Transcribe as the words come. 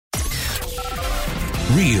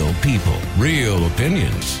Real people, real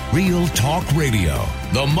opinions, real talk radio.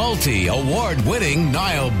 The multi-award-winning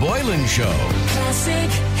Niall Boylan Show.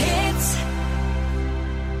 Classic hits.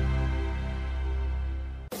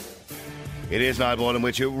 It is Niall Boylan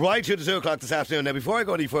with you right through to 2 o'clock this afternoon. Now, before I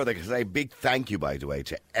go any further, I can say a big thank you, by the way,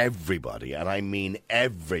 to everybody, and I mean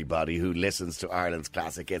everybody who listens to Ireland's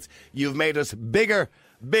Classic Hits. You've made us bigger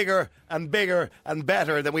and bigger and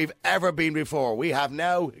better than we've ever been before. We have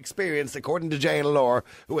now experienced, according to Jay and Laura,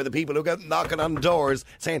 who are the people who go knocking on doors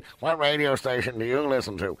saying, what radio station do you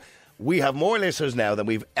listen to? We have more listeners now than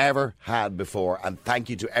we've ever had before, and thank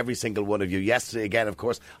you to every single one of you. Yesterday again, of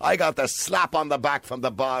course, I got the slap on the back from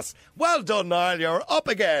the boss. Well done, Niall, you're up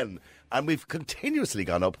again. And we've continuously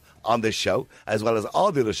gone up on this show, as well as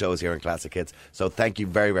all the other shows here in Classic Hits. So thank you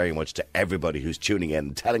very, very much to everybody who's tuning in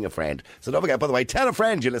and telling a friend. So don't forget, by the way, tell a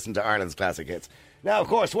friend you listen to Ireland's Classic Hits. Now, of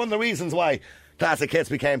course, one of the reasons why Classic Hits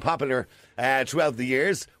became popular throughout the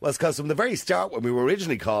years was because from the very start, when we were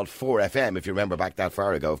originally called 4FM, if you remember back that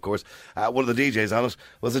far ago, of course, one of the DJs on it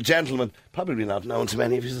was a gentleman, probably not known to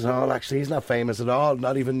many of you at all, actually. He's not famous at all,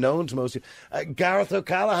 not even known to most of you. Gareth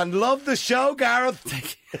O'Callaghan. Love the show, Gareth. Thank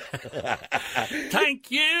you. Thank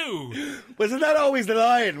you. Wasn't that always the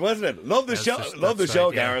line, wasn't it? Love the show. Love the show,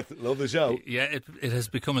 right, yeah. Gareth. Love the show. Yeah, it has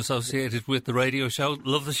become associated with the radio show.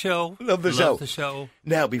 Love the show. Love the show. Love the show.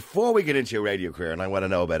 Now, before we get into your radio career, and I want to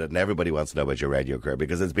know about it, and everybody wants to know about your radio career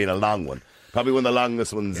because it's been a long one. Probably one of the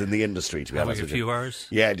longest ones in the industry, to be honest with you. A few hours.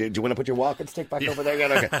 Yeah, do you want to put your walking stick back over there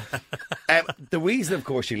again? Okay. The reason, of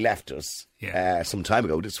course, you left us some time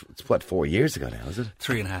ago, it's what, 4 years ago now, is it?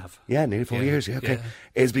 3.5. Yeah, nearly 4 years, yeah, okay. Yeah.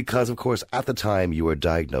 Is because, of course, at the time you were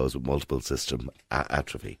diagnosed with multiple system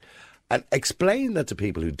atrophy. And explain that to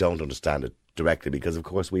people who don't understand it directly, because, of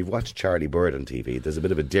course, we've watched Charlie Bird on TV. There's a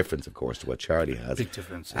bit of a difference, of course, to what Charlie has. Big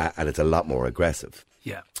difference. And it's a lot more aggressive.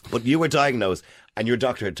 Yeah. But you were diagnosed, and your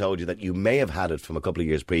doctor had told you that you may have had it from a couple of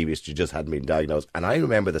years previous, you just hadn't been diagnosed. And I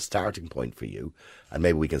remember the starting point for you, and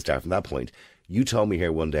maybe we can start from that point. You told me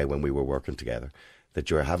here one day when we were working together that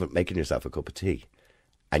you were making yourself a cup of tea,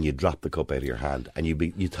 and you dropped the cup out of your hand, and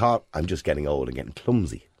you thought, I'm just getting old and getting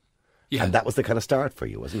clumsy. Yeah. And that was the kind of start for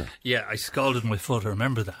you, wasn't it? Yeah, I scalded my foot, I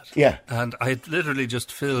remember that. Yeah. And I had literally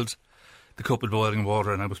just filled the cup with boiling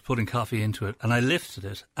water and I was putting coffee into it and I lifted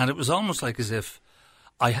it and it was almost like as if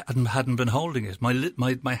I hadn't been holding it.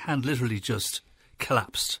 My hand literally just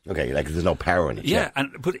collapsed. Okay, like there's no power in it. Yeah,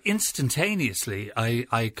 but instantaneously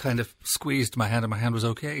I kind of squeezed my hand and my hand was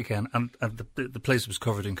okay again and the place was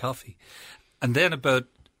covered in coffee. And then about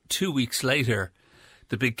 2 weeks later,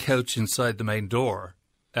 the big couch inside the main door,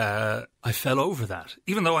 I fell over that.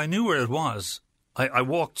 Even though I knew where it was, I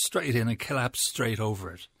walked straight in and collapsed straight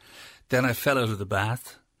over it. Then I fell out of the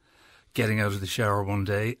bath, getting out of the shower one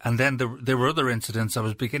day. And then there were other incidents. I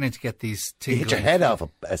was beginning to get these tingling. You hit your head off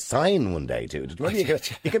a sign one day, too.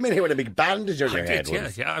 You came in here with a big bandage on your head.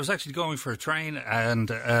 Yeah. I was actually going for a train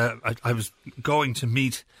and I was going to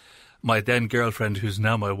meet my then girlfriend, who's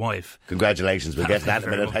now my wife. Congratulations. We'll get to that in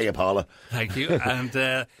a minute. Hey, Paula. Thank you. And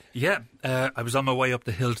I was on my way up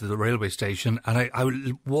the hill to the railway station and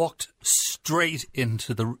I walked straight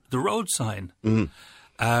into the road sign. Mm.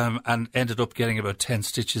 And ended up getting about 10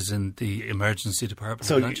 stitches in the emergency department.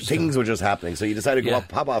 So things were just happening. So you decided to go up,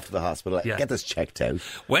 pop off to the hospital, get this checked out.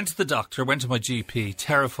 Went to the doctor, went to my GP,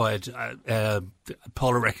 terrified.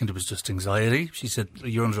 Paula reckoned it was just anxiety. She said,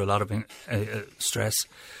 you're under a lot of stress.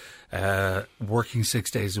 Working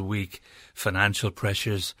 6 days a week, financial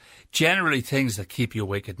pressures, generally things that keep you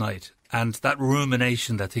awake at night. And that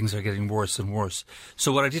rumination that things are getting worse and worse.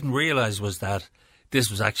 So what I didn't realise was that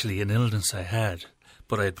this was actually an illness I had,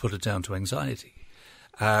 but I had put it down to anxiety.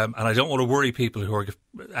 And I don't want to worry people who are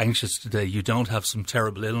anxious today. You don't have some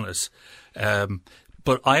terrible illness.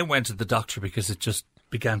 But I went to the doctor because it just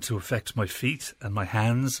began to affect my feet and my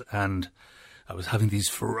hands. And I was having these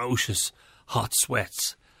ferocious hot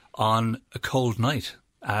sweats on a cold night.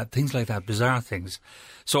 Things like that, bizarre things.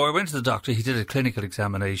 So I went to the doctor. He did a clinical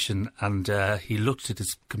examination and he looked at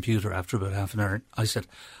his computer after about half an hour. I said,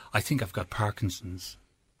 I think I've got Parkinson's.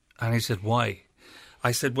 And he said, why?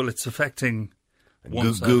 I said, well, it's affecting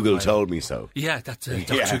one side Google told me so. Yeah, that's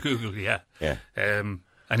Dr. Google, yeah. And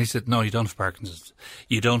he said, no, you don't have Parkinson's.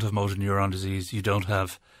 You don't have motor neuron disease. You don't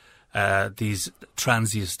have these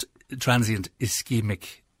transient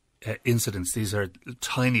ischemic incidents. These are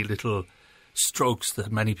tiny little strokes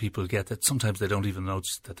that many people get that sometimes they don't even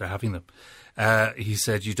notice that they're having them. He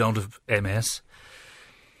said, you don't have MS.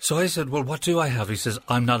 So I said, well, what do I have? He says,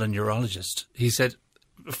 I'm not a neurologist. He said,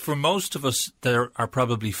 for most of us, there are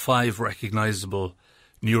probably 5 recognisable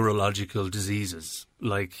neurological diseases,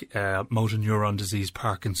 like motor neuron disease,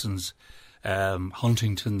 Parkinson's,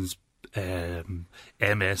 Huntington's,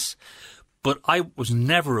 MS. But I was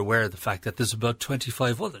never aware of the fact that there's about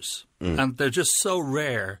 25 others. And they're just so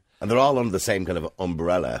rare. And they're all under the same kind of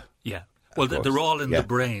umbrella. Yeah. Well, they're all in the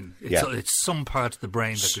brain. It's some part of the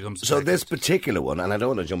brain that becomes affected. So this particular one, and I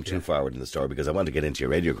don't want to jump too forward in the story because I want to get into your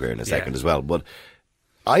radio career in a second as well, but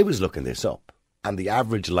I was looking this up, and the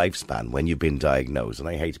average lifespan when you've been diagnosed, and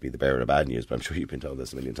I hate to be the bearer of bad news, but I'm sure you've been told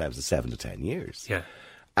this a million times, is 7 to 10 years. Yeah.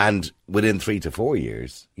 And within 3 to 4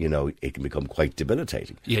 years, it can become quite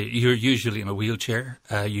debilitating. Yeah, you're usually in a wheelchair.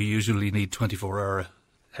 You usually need 24-hour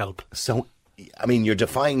help. So, I mean, you're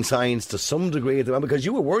defying science to some degree at the moment, because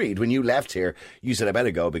you were worried when you left here. You said, I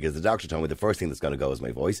better go because the doctor told me the first thing that's going to go is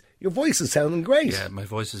my voice. Your voice is sounding great. Yeah, my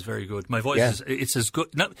voice is very good. My voice it's as good,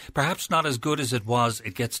 perhaps not as good as it was.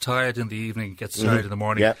 It gets tired in the evening, it gets tired in the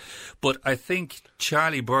morning. Yeah. But I think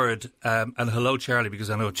Charlie Bird, and hello Charlie,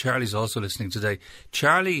 because I know Charlie's also listening today.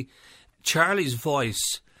 Charlie's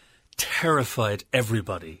voice terrified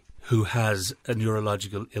everybody who has a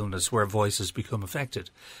neurological illness where voices become affected.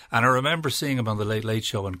 And I remember seeing him on the Late Late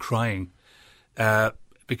Show and crying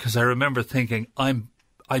because I remember thinking, I'm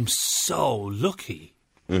so lucky.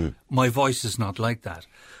 My voice is not like that.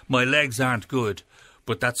 My legs aren't good,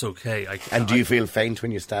 but that's okay. And do you feel faint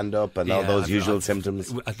when you stand up and all those usual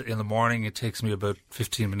symptoms? In the morning, it takes me about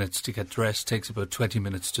 15 minutes to get dressed. Takes about 20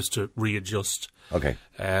 minutes just to readjust. Okay.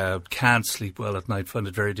 Can't sleep well at night. Find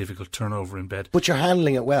it very difficult to turn over in bed. But you're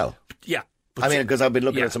handling it well. Yeah. I mean, because I've been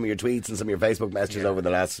looking at some of your tweets and some of your Facebook messages over the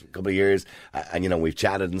last couple of years, and we've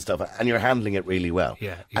chatted and stuff, and you're handling it really well.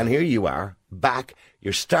 Yeah. And here you are, back.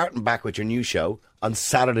 You're starting back with your new show on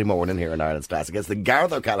Saturday morning here in Ireland's Classic. It's the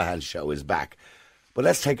Gareth O'Callaghan Show is back. But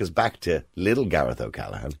let's take us back to little Gareth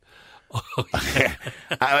O'Callaghan. Oh, yeah.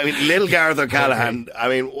 I mean, little Gareth O'Callaghan. I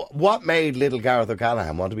mean, what made little Gareth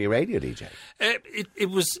O'Callaghan want to be a radio DJ? It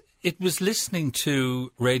was listening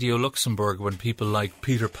to Radio Luxembourg when people like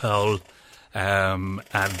Peter Powell and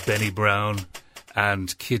Benny Brown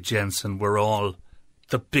and Kid Jensen were all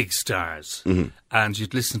the big stars. And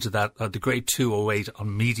you'd listen to that, the great 208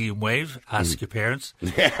 on medium wave, ask your parents.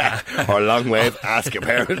 Or long wave, ask your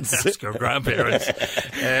parents. Ask your grandparents.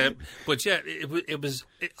 But yeah,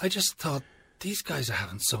 I just thought, these guys are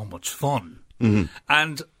having so much fun.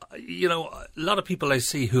 And, a lot of people I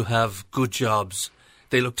see who have good jobs,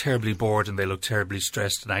 they look terribly bored and they look terribly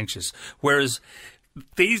stressed and anxious. Whereas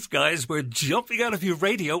these guys were jumping out of your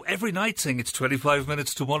radio every night saying it's 25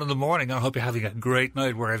 minutes to 1 in the morning. I hope you're having a great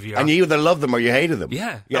night wherever you are. And you either loved them or you hated them.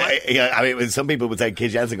 Yeah. I mean, some people would say,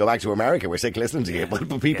 Kid Jensen, go back to America. We're sick listening to you.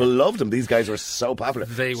 But people loved them. These guys were so popular.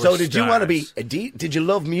 They were so did stars. you want to be, did you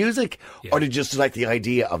love music? Or did you just like the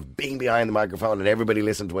idea of being behind the microphone and everybody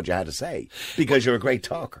listened to what you had to say? Because you're a great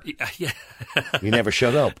talker. Yeah. You never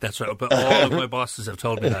shut up. That's right. But all of my bosses have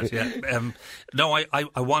told me that, yeah. No,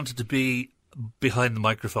 I wanted to be behind the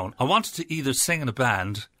microphone. I wanted to either sing in a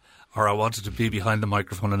band or I wanted to be behind the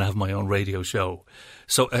microphone and have my own radio show.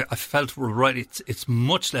 So I felt, right, it's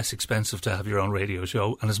much less expensive to have your own radio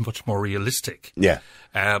show and it's much more realistic. Yeah.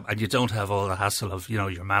 And you don't have all the hassle of,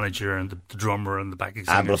 your manager and the drummer and the backing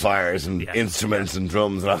singers. Amplifiers and instruments and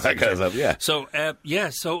drums and all that kind of stuff, yeah. So,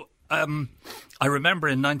 I remember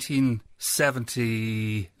in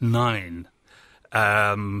 1979,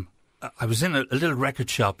 I was in a little record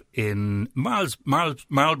shop in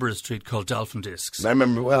Marlborough Street called Dolphin Discs. I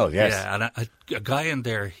remember well, yes. Yeah, and a guy in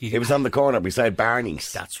there... He was on the corner beside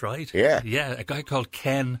Barney's. That's right. Yeah. Yeah, a guy called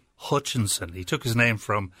Ken Hutchinson. He took his name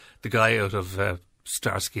from the guy out of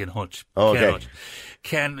Starsky and Hutch. Oh, Ken okay. Hutch.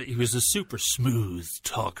 Ken, he was a super smooth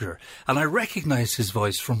talker. And I recognised his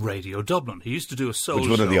voice from Radio Dublin. He used to do a soul Which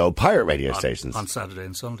one show of the old pirate radio stations. On Saturday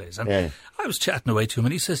and Sundays. And I was chatting away to him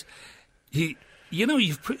and he says...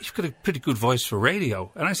 You've got a pretty good voice for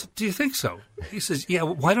radio. And I said, do you think so? He says, yeah,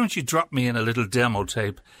 why don't you drop me in a little demo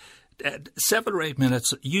tape, 7 or 8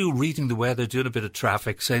 minutes, you reading the weather, doing a bit of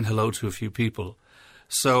traffic, saying hello to a few people.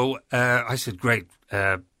 So I said, great,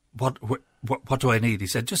 what do I need? He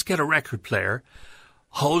said, just get a record player,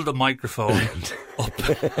 hold the microphone up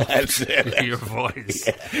to your voice.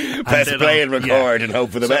 Yeah. Press play and record and hope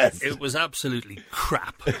for the best. It was absolutely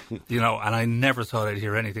crap, and I never thought I'd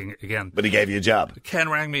hear anything again. But he gave you a job. Ken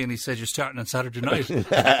rang me and he said, you're starting on Saturday night.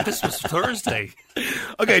 This was Thursday.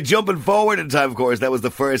 Okay, jumping forward in time, of course, that was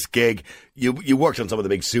the first gig. You worked on some of the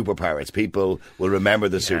big super pirates. People will remember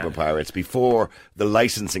the super pirates before the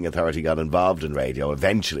licensing authority got involved in radio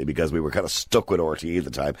eventually, because we were kind of stuck with RTE at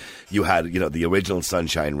the time. You had, the original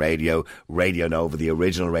Sunshine Radio, Radio Nova, the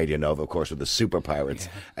original Radio Nova, of course, with the super pirates,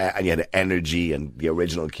 and you had Energy and the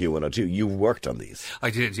original Q102. You worked on these. I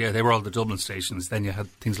did, yeah. They were all the Dublin stations. Then you had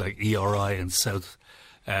things like ERI and South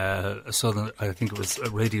Southern, I think it was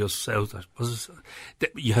Radio South.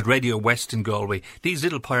 You had Radio West in Galway. These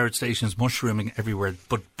little pirate stations mushrooming everywhere.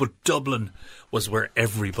 But Dublin was where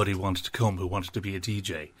everybody wanted to come who wanted to be a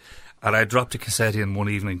DJ. And I dropped a cassette in one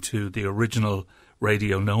evening to the original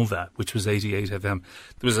Radio Nova, which was 88 FM.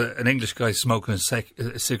 There was an English guy smoking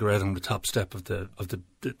a cigarette on the top step of the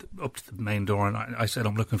up to the main door, and I said,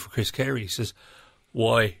 "I'm looking for Chris Carey." He says,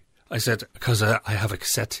 "Why?" I said, "Because I have a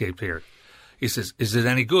cassette tape here." He says, "Is it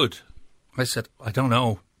any good?" I said, "I don't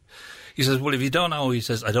know." He says, "Well, if you don't know," he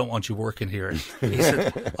says, "I don't want you working here." He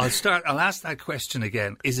said, I'll ask that question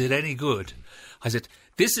again. Is it any good? I said,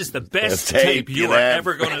 "This is the best tape you are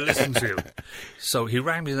ever going to listen to." So he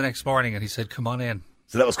rang me the next morning and he said, "Come on in."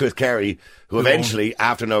 So that was Chris Carey, who eventually,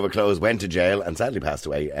 after Nova closed, went to jail and sadly passed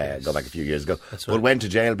away, go back a few years ago. That's right. But went to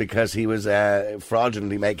jail because he was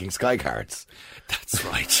fraudulently making Sky cards. That's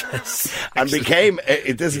right, yes. And became,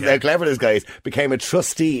 this is how clever this guy is, became a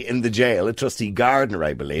trustee in the jail, a trustee gardener,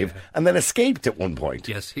 I believe, and then escaped at one point.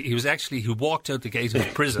 Yes, he walked out the gate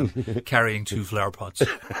of prison carrying 2 flower pots.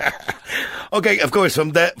 Okay, of course,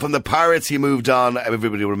 from the Pirates you moved on,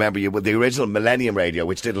 everybody will remember you, with the original Millennium Radio,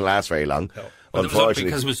 which didn't last very long. No. Well, unfortunately,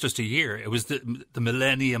 because it was just a year. It was the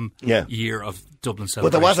millennium year of Dublin celebration.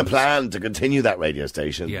 But there was a plan to continue that radio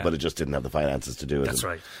station, but it just didn't have the finances to do it. That's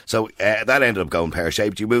right. So that ended up going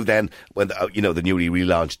pear-shaped. You moved then when the newly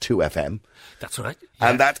relaunched 2FM. That's right.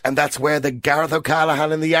 Yeah. And that's where the Gareth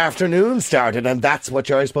O'Callaghan in the afternoon started, and that's what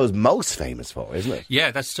you're, I suppose, most famous for, isn't it?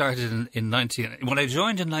 Yeah, that started when I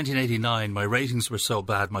joined in 1989. My ratings were so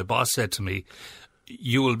bad. My boss said to me,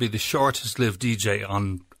 "You will be the shortest-lived DJ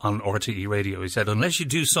on RTE radio." He said, "Unless you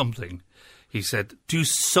do something," he said, "do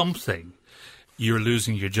something, you're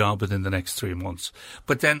losing your job within the next 3 months."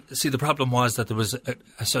 But then, see, the problem was that there was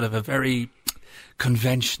a sort of a very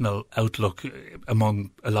conventional outlook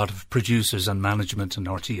among a lot of producers and management in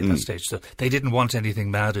RTE at that stage. So they didn't want anything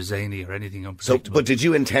mad or zany or anything unpredictable. But did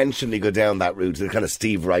you intentionally go down that route, the kind of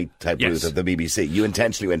Steve Wright type route of the BBC? You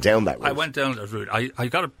intentionally went down that route? I went down that route.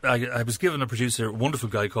 I was given a producer, a wonderful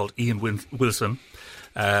guy called Ian Wilson,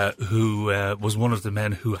 who was one of the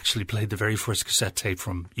men who actually played the very first cassette tape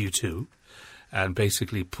from U2 and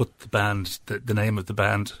basically put the band, the name of the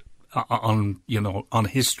band on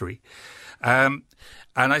history.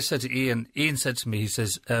 And I said to Ian said to me, he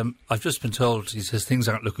says, "I've just been told," he says, "things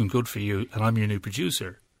aren't looking good for you and I'm your new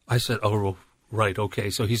producer." I said, "Oh, right, okay."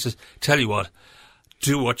 So he says, "Tell you what,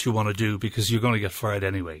 do what you want to do because you're going to get fired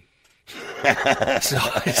anyway." So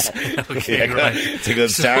I said, "Okay, right." It's a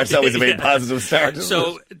good start. It's always a very positive start.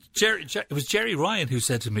 So it was Jerry Ryan who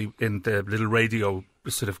said to me in the little radio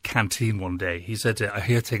sort of canteen one day, he said, "I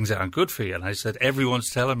hear things aren't good for you." And I said, "Everyone's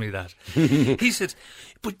telling me that." He said,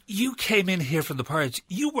 "But you came in here from the Pirates.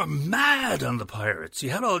 You were mad on the Pirates. You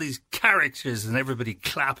had all these characters and everybody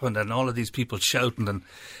clapping and all of these people shouting, and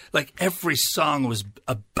like every song was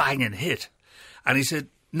a banging hit." And he said,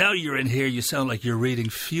 "Now you're in here, you sound like you're reading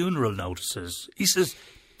funeral notices." He says,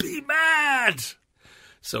 "Be mad."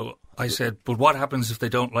 So I said, "But what happens if they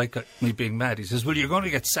don't like me being mad?" He says, "Well, you're going to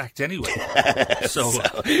get sacked anyway." so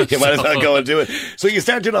you might as well go and do it. So you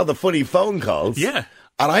start doing all the funny phone calls. Yeah.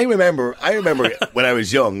 And I remember when I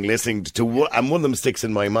was young listening to one, and one of them sticks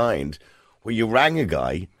in my mind, where you rang a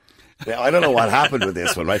guy. Now, I don't know what happened with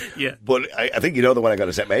this one, right? Yeah. But I think you know the one I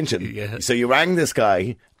got to mention. Yeah. So you rang this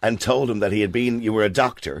guy and told him that you were a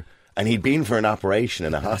doctor, and he'd been for an operation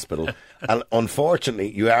in a hospital. And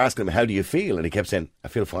unfortunately, you asked him, "How do you feel?" And he kept saying, "I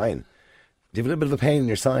feel fine." "Do you have a little bit of a pain in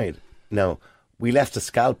your side?" "No, we left a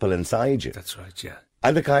scalpel inside you." That's right, yeah.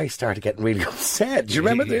 And the guy started getting really upset. Do you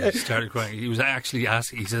remember that? He started crying. He was actually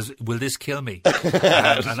asking, he says, "Will this kill me?"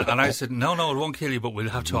 and I said, no, it won't kill you, but we'll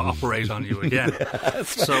have to operate on you again.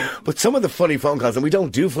 But some of the funny phone calls, and we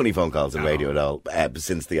don't do funny phone calls in radio at all,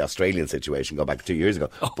 since the Australian situation, go back 2 years ago.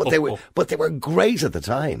 But they were great at the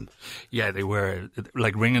time. Yeah, they were.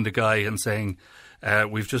 Like ringing the guy and saying,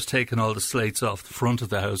 "We've just taken all the slates off the front of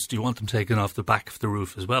the house. Do you want them taken off the back of the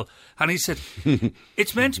roof as well?" And he said,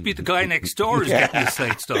 "It's meant to be the guy next door who's getting the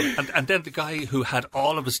slates done." And then the guy who had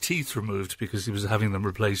all of his teeth removed because he was having them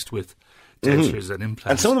replaced with dentures and implants.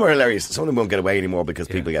 And some of them are hilarious. Some of them won't get away anymore because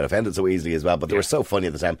people get offended so easily as well. But they were so funny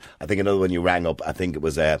at the time. I think another one you rang up, I think it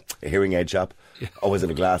was a hearing aid shop. Yeah. Or was it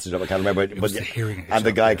a glasses shop? I can't remember. It was the hearing aid and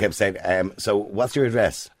the guy kept saying, "So what's your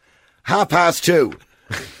address?" "2:30.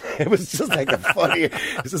 It was just like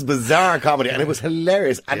this is bizarre comedy, and it was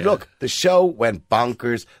hilarious. And look, the show went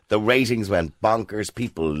bonkers. The ratings went bonkers.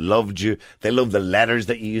 People loved you. They loved the letters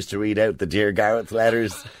that you used to read out, the Dear Gareth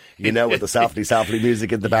letters, with the softly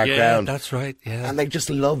music in the background. Yeah, that's right, yeah. And they just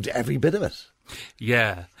loved every bit of it.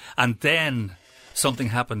 Yeah. And then something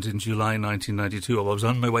happened in July 1992. I was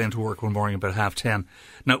on my way into work one morning about 10:30.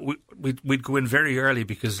 Now, we'd go in very early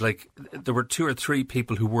because, there were 2 or 3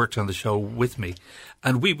 people who worked on the show with me,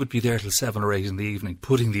 and we would be there till 7 or 8 in the evening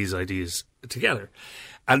putting these ideas together.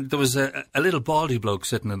 And there was a little baldy bloke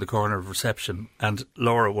sitting in the corner of reception, and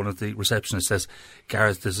Laura, one of the receptionists, says,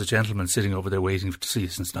 "Gareth, there's a gentleman sitting over there waiting to see you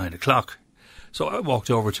since 9 o'clock." So I walked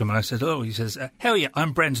over to him and I said, "Oh," he says, "how are you?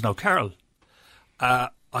 I'm Brendan O'Carroll."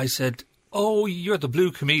 I said, "Oh, you're the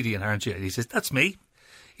blue comedian, aren't you?" And he says, "That's me."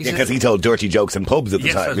 Because he told dirty jokes in pubs at the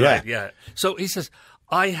yes, time. That's Yeah. right, yeah. So he says,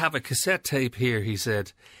 "I have a cassette tape here," he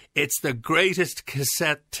said. "It's the greatest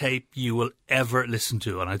cassette tape you will ever listen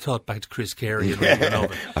to." And I thought back to Chris Carey and Radio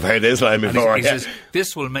Nova. I've heard this line And before. he says,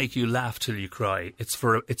 "This will make you laugh till you cry.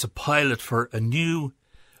 It's a pilot for a new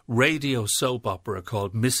radio soap opera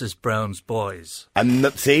called Mrs. Brown's Boys."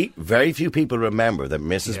 And see, very few people remember that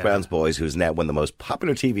Mrs. Yeah. Brown's Boys, who's now one of the most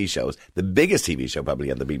popular TV shows, the biggest TV show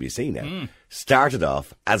probably on the BBC now, started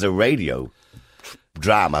off as a radio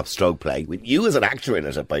drama stroke play with you as an actor in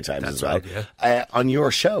it by times as well, right, on your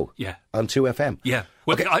show, Yeah. on 2FM. Yeah.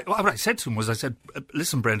 Well, Okay. what I said to him was, I said,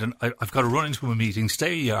 "Listen, Brendan, I've got to run into a meeting. Stay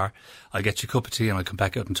where you are. I'll get you a cup of tea and I'll come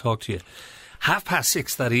back out and talk to you."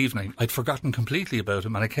 6:30 that evening, I'd forgotten completely about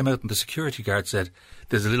him, and I came out and the security guard said,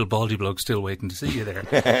 "There's a little baldy bloke still waiting to see you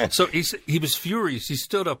there." So he was furious. He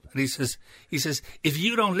stood up and he says, "If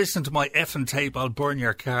you don't listen to my effing tape, I'll burn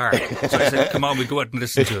your car." So I said, "Come on, we go out and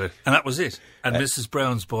listen to it." And that was it. And Mrs.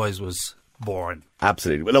 Brown's Boys was born.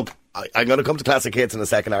 Absolutely. Well, look, I'm going to come to Classic Hits in a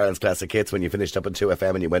second, Ireland's Classic Hits, when you finished up at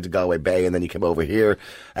 2FM and you went to Galway Bay and then you came over here.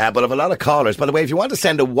 But I have a lot of callers. By the way, if you want to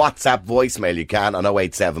send a WhatsApp voicemail, you can on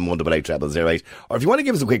 087 188 0008. Or if you want to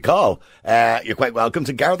give us a quick call, you're quite welcome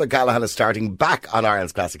to. Gareth O'Callaghan is starting back on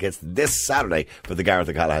Ireland's Classic Hits this Saturday for the Gareth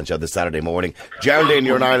O'Callaghan Show this Saturday morning. Geraldine,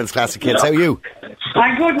 you're on Ireland's Classic Hits. How are you?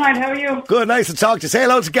 I'm good, Niall. How are you? Good, nice to talk to you. Say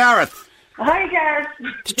hello to Gareth. Hi, Gareth.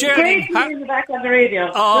 It's Geraldine. Great to hear you back on the radio.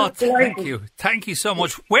 Oh, Just delightful. thank you. Thank you so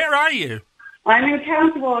much. Where are you? I'm in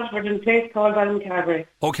County Waterford in a place called Ballincarbery.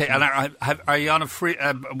 Okay, and are you on a free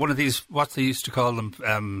one of these? What they used to call them,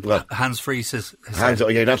 hands-free?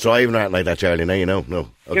 You're not driving or anything like that, Geraldine. No, you know. No.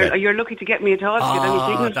 Okay. You're lucky to get me at all. To get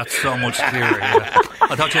any signal. That's so much clearer. Yeah.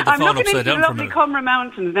 I thought you had the I'm phone looking upside into down the for a lovely minute. Cumra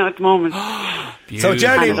Mountains now at the moment. So,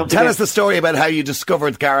 Geraldine, Beautiful. tell us the story about how you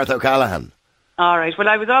discovered Gareth O'Callaghan. All right. Well,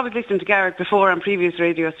 I was always listening to Gareth before on previous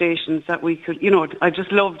radio stations that we could, I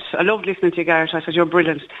loved listening to you, Gareth. I thought you're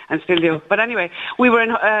brilliant and still do. But anyway, we were in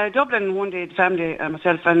Dublin one day, the family,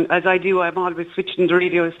 myself, and as I do, I'm always switching the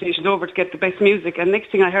radio stations over to get the best music. And next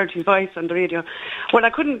thing I heard his voice on the radio. Well, I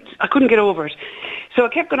couldn't get over it. So I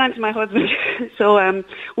kept going on to my husband. So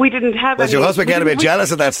we didn't have. Was your husband getting a bit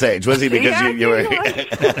jealous at that stage? Was he? Because Yeah, you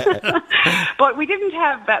were. But we didn't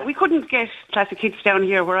have. We couldn't get Classic Hits down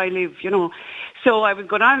here where I live. So I was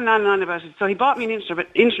going on and on and on about it. So he bought me an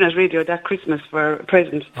internet radio that Christmas for a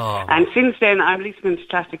present. Oh. And since then, I'm listening to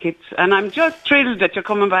Classic Hits. And I'm just thrilled that you're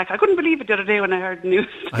coming back. I couldn't believe it the other day when I heard the news.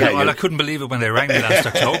 I couldn't believe it when they rang me last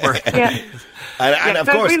October. Yeah. And of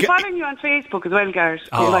so course, I've been following you on Facebook as well, Gareth,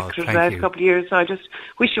 for the last couple of years. So I just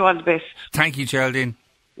wish you all the best. Thank you, Geraldine.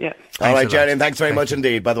 Yeah. all right, a lot. Geraldine, thanks very much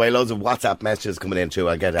indeed. By the way, loads of WhatsApp messages coming in too.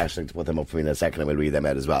 I'll get Ashley to put them up for me in a second and we'll read them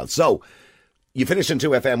out as well. So, you finished in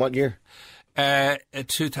 2FM what year?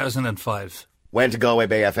 2005. Went to Galway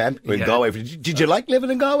Bay FM. We're in Yeah. Galway. Did you like living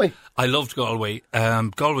in Galway? I loved Galway.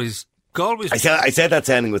 Galway's. I said that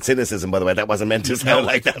sounding with cynicism, by the way. That wasn't meant to sound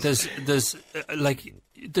like that.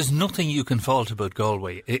 There's nothing you can fault about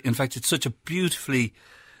Galway. In fact, it's such a beautifully.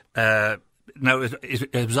 Now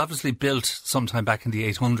it was obviously built sometime back in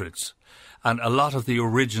the 800s, and a lot of the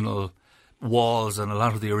original walls and a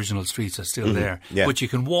lot of the original streets are still there. Yeah. But you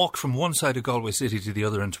can walk from one side of Galway City to the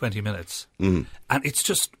other in 20 minutes, and it's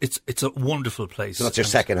just it's a wonderful place. So that's your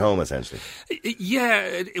second home, essentially.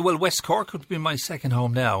 Yeah, well, West Cork would be my second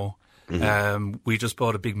home now. We just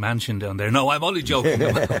bought a big mansion down there. No, I'm only joking.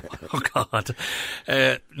 Oh, God.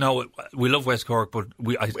 No, we love West Cork, but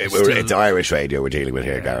It's Irish radio we're dealing with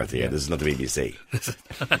here, Gareth. Yeah, this is not the BBC.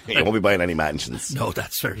 You won't be buying any mansions. No,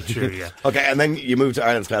 that's very true, yeah. Okay, and then you moved to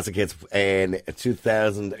Ireland's Classic Hits in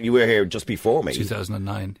 2000. You were here just before me.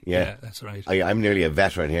 2009. Yeah, that's right. I'm nearly a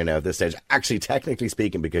veteran here now at this stage. Actually, technically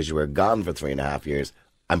speaking, because you were gone for 3.5 years,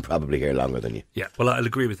 I'm probably here longer than you. Yeah, well, I'll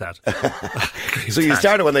agree with that. So you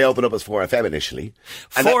started when they opened up as 4FM initially.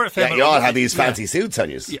 And 4FM. Yeah, you all had these fancy suits on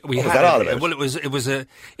you. Yeah, What was that all about? Well,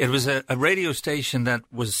 it was a radio station that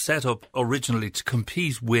was set up originally to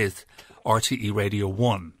compete with RTE Radio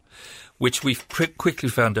 1, which we quickly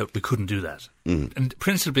found out we couldn't do that. And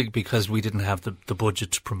principally because we didn't have the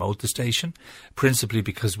budget to promote the station, principally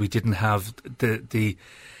because we didn't have the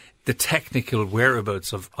the technical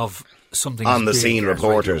whereabouts of something on the scene,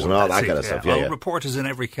 reporters and all that kind of stuff. Yeah, reporters in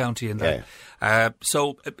every county and that.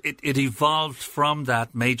 So it evolved from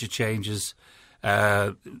that. Major changes.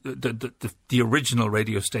 The original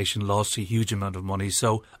radio station lost a huge amount of money,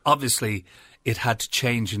 so obviously it had to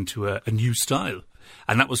change into a new style,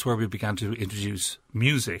 and that was where we began to introduce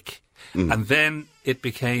music, and then it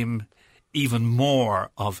became even more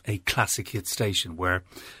of a classic hit station where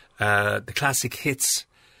the classic hits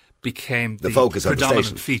became the focus of the predominant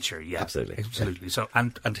station. Feature. Yeah, absolutely. So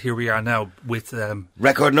and here we are now with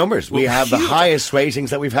record numbers. We have the highest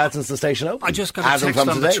ratings that we've had since the station opened. I just got a text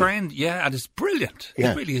on the train. Yeah, and it's brilliant.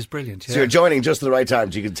 It really is brilliant. Yeah. So you're joining just at the right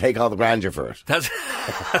time, so you can take all the grandeur for it. That's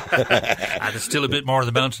and it's still a bit more of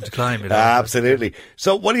the mountain to climb. You know? Absolutely.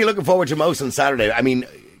 So what are you looking forward to most on Saturday? I mean,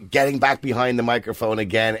 getting back behind the microphone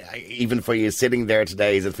again, even for you sitting there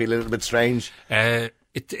today, does it feel a little bit strange?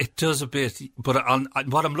 It does a bit, but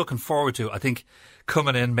what I'm looking forward to, I think,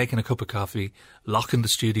 coming in, making a cup of coffee, locking the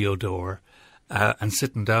studio door, and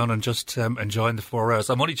sitting down and just enjoying the 4 hours.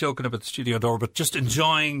 I'm only joking about the studio door, but just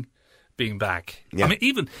enjoying being back. Yeah. I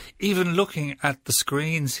mean, even looking at the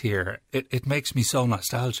screens here, it makes me so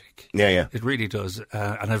nostalgic. Yeah. It really does,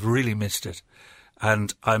 and I've really missed it.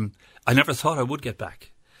 And I never thought I would get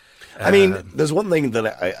back. I mean, there's one thing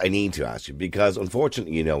that I need to ask you, because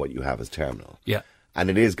unfortunately you know what you have is terminal. Yeah. And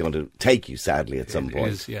it is going to take you, sadly, at some point.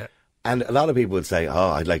 It is, yeah. And a lot of people would say,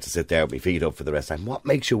 I'd like to sit there with my feet up for the rest of the time. What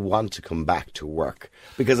makes you want to come back to work?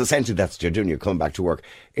 Because essentially that's what you're doing, you're coming back to work.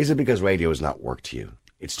 Is it because radio is not work to you?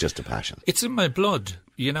 It's just a passion. It's in my blood,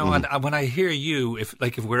 you know, and when I hear you, if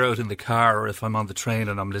we're out in the car or if I'm on the train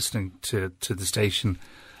and I'm listening to the station,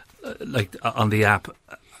 like on the app,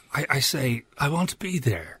 I say, I want to be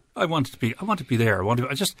there. I want to be there.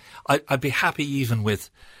 I'd be happy even with,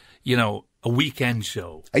 you know, a weekend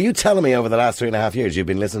show. Are you telling me over the last 3.5 years you've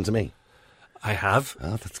been listening to me? I have.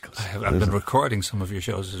 Oh, that's good. I've been recording some of your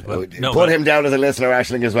shows as well. Put him down as a listener,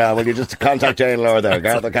 Aisling, as well. Will you just contact Jane Laura there?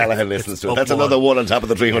 Gareth O'Callaghan listens to it. That's another one on top of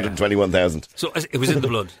the 321,000. So it was in the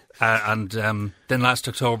blood. And then last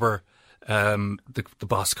October, the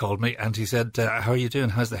boss called me and he said, how are you doing?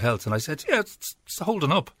 How's the health? And I said, yeah, it's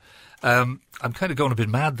holding up. I'm kind of going a bit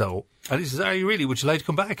mad, though. And he says, are you really? Would you like to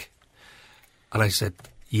come back? And I said,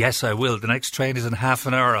 yes, I will. The next train is in half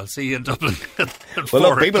an hour. I'll see you in Dublin. Well,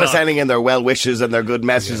 look, people are sending in their well wishes and their good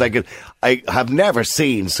messages. Yeah. I have never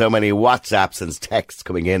seen so many WhatsApps and texts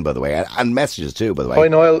coming in, by the way, and messages too, by the way. Hi,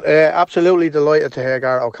 Niall. Absolutely delighted to hear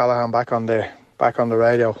Gareth O'Callaghan back on the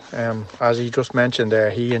radio. As he just mentioned there,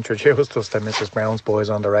 he introduced us to Mrs. Brown's Boys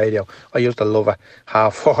on the radio. I used to love it.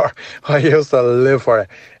 4:30. I used to live for it.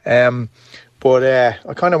 But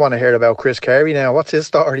I kind of want to hear about Chris Carey now. What's his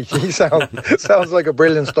story? He sounds like a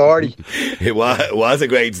brilliant story. It was a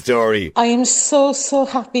great story. I am so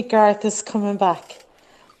happy Gareth is coming back.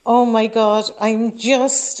 Oh my God, I'm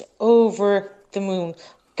just over the moon.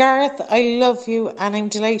 Gareth, I love you and I'm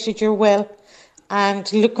delighted you're well.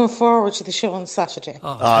 And looking forward to the show on Saturday.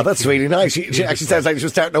 Oh, that's really nice. She actually sounds like she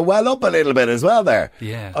was starting to well up a little bit as well there.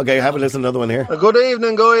 Yeah. Okay, have a listen to another one here. Good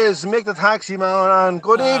evening, guys. Mick the Taxi Man. And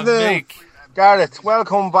good evening. Mick. Gareth,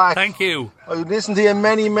 welcome back. Thank you. I listened to you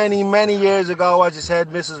many years ago, as you said,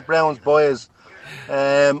 Mrs. Brown's Boys.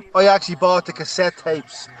 I actually bought the cassette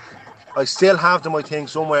tapes. I still have them, I think,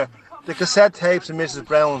 somewhere. The cassette tapes of Mrs.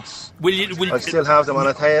 Brown's. I still have them, and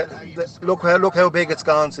I tell you, look how big it's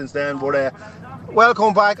gone since then. But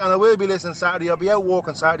welcome back, and I will be listening Saturday. I'll be out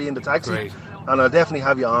walking Saturday in the taxi. Great. And I'll definitely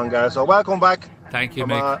have you on, Gareth. So welcome back. Thank you, from,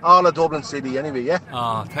 Mick. All of Dublin City, anyway, yeah?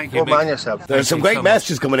 Oh, thank you, Good Mick. man yourself. There's some great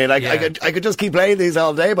messages coming in. I could just keep playing these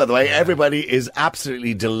all day, by the way. Yeah. Everybody is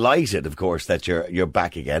absolutely delighted, of course, that you're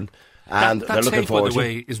back again. And they're looking forward to it. That tape,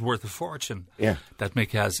 by the way, is worth a fortune. Yeah. That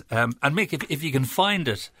Mick has. And Mick, if you can find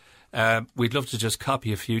it, we'd love to just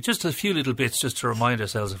copy a few little bits, just to remind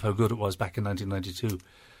ourselves of how good it was back in 1992.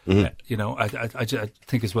 Mm-hmm. You know, I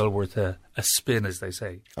think it's well worth a spin, as they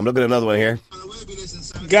say. I'm looking at another one here.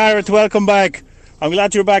 Gareth, welcome back. I'm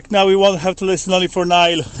glad you're back now. We won't have to listen only for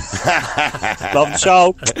Niall. Love the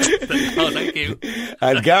show. Oh, thank you.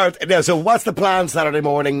 And Gareth, now, so what's the plan Saturday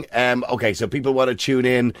morning? Okay, so people want to tune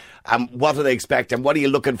in. What do they expect, and what are you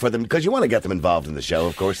looking for them? Because you want to get them involved in the show,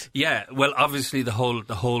 of course. Yeah, well, obviously the whole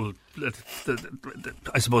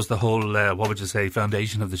I suppose the whole what would you say,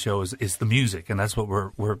 foundation of the show is the music, and that's what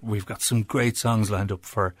we've got some great songs lined up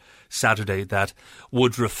for Saturday that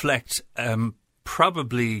would reflect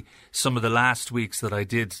probably some of the last weeks that I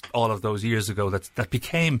did all of those years ago that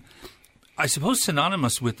became, I suppose,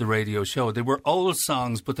 synonymous with the radio show. They were old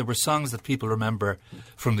songs, but they were songs that people remember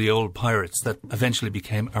from the old pirates that eventually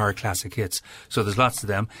became our classic hits. So there's lots of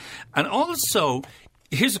them. And also,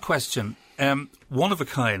 Here's a question. One of a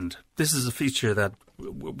kind. This is a feature that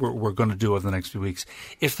we're going to do over the next few weeks.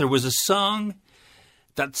 If there was a song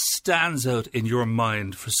that stands out in your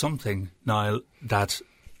mind for something, Niall, that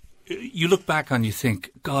you look back on, you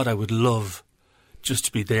think, God, I would love just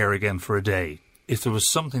to be there again for a day. If there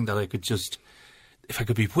was something that I could just, if I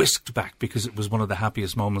could be whisked back because it was one of the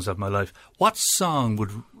happiest moments of my life, what song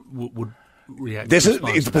would react? This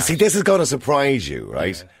is going to surprise you,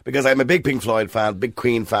 right? Yeah. Because I'm a big Pink Floyd fan, big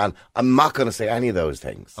Queen fan. I'm not going to say any of those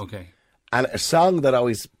things. Okay. And a song that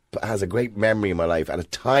always has a great memory in my life and a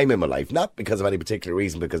time in my life, not because of any particular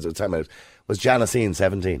reason, because of the time was Janacine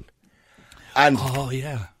 17. And, oh,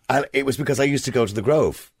 yeah. And it was because I used to go to the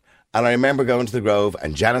Grove. And I remember going to the Grove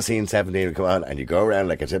and Janacine 17 would come on and you go around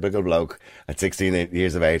like a typical bloke at 16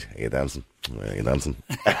 years of age. Are you dancing? Are you dancing?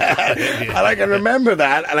 And I can remember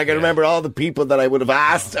that, and I can remember all the people that I would have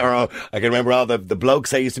asked, or I can remember all the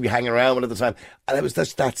blokes I used to be hanging around with at the time. And it was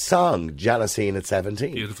just that song, Janacine at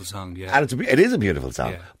 17. Beautiful song, yeah. And it is a beautiful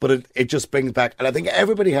song, but it just brings back, and I think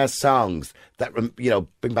everybody has songs that,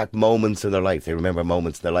 bring back moments in their life. They remember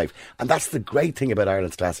moments in their life. And that's the great thing about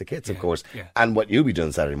Ireland's Classic Hits, of course. Yeah. And what you'll be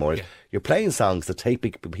doing Saturday morning, you're playing songs that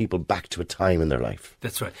take people back to a time in their life.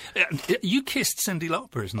 That's right. You kissed Cyndi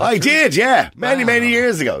Lauper, isn't that I true? did, yeah. Many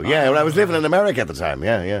years ago. Yeah, when I was living in America at the time.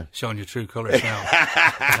 Yeah. Showing your true colours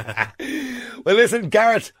now. Well, listen,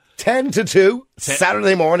 Gareth, 10 to 2,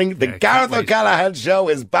 Saturday morning. The Gareth O'Callaghan show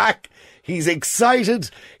is back. He's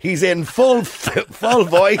excited. He's in full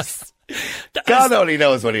voice. God only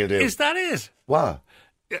knows what he'll do. Is that it? What?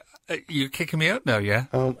 You're kicking me out now, yeah?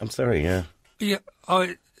 Oh, I'm sorry, yeah. Yeah,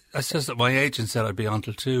 I says that my agent said I'd be on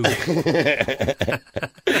till 2.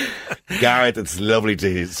 Gareth, it's lovely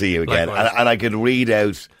to see you again. And I could read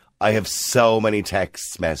out, I have so many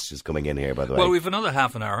text messages coming in here, by the way. Well, we've another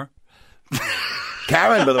half an hour.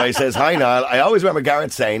 Karen, by the way, says, hi, Niall. I always remember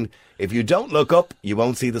Gareth saying, if you don't look up, you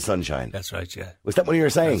won't see the sunshine. That's right, yeah. Was that one of your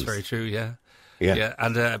sayings? That's very true, yeah. Yeah,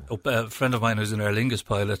 and a friend of mine who's an Aer Lingus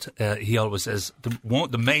pilot, he always says,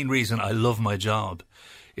 the main reason I love my job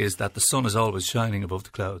is that the sun is always shining above the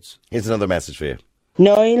clouds. Here's another message for you.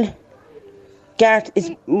 Niall, Gareth is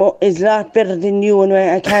a lot better than you, and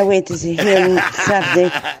I can't wait to see him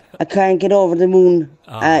Saturday. I can't get over the moon,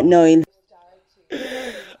 Niall.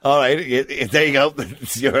 All right, there you go.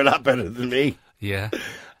 You're a lot better than me. Yeah.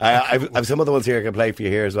 I've some other ones here I can play for you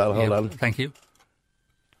here as well. Hold on. Thank you.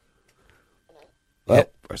 Well,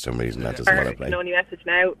 for some reason that doesn't want to play. No new message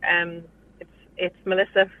now. It's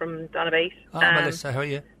Melissa from Donabate. Oh, Melissa, how are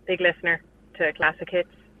you? Big listener to Classic Hits.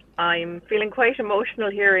 I'm feeling quite emotional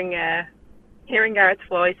hearing Gareth's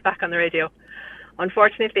voice back on the radio.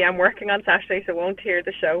 Unfortunately, I'm working on Saturday, so I won't hear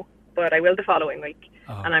the show, but I will the following week,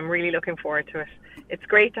 and I'm really looking forward to it. It's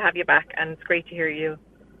great to have you back, and it's great to hear you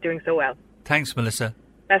doing so well. Thanks, Melissa.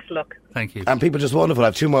 Best of luck. Thank you. And people just wonderful. I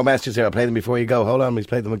have 2 more messages here. I'll play them before you go. Hold on, please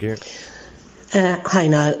play them again. Hi,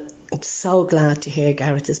 Niall. I'm so glad to hear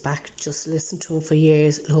Gareth is back. Just listened to him for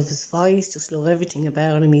years. Love his voice. Just love everything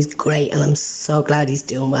about him. He's great, and I'm so glad he's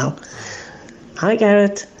doing well. Hi,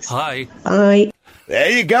 Gareth. Hi. Bye. There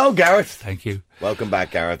you go, Gareth. Thank you. Welcome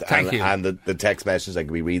back, Gareth. Thank you. And the text messages, I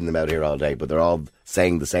could be reading them out here all day, but they're all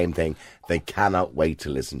saying the same thing. They cannot wait to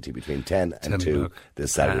listen to you between 10 and 2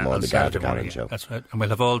 this Saturday morning, the Gareth O'Callaghan show. That's right. And we'll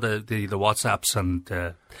have all the WhatsApps and...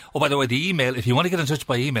 by the way, the email, if you want to get in touch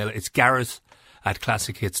by email, it's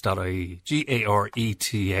gareth@classichits.ie.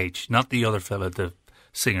 Gareth, not the other fella, the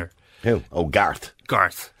singer. Who? Oh, Gareth.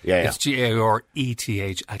 Gareth. Yeah. It's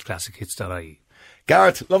gareth@classichits.ie.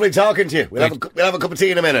 Gareth, lovely talking to you. We'll have a cup of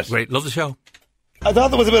tea in a minute. Great, love the show. I thought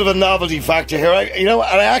there was a bit of a novelty factor here. And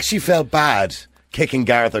I actually felt bad kicking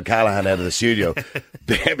Gareth O'Callaghan out of the studio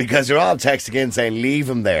because you're all texting in saying, leave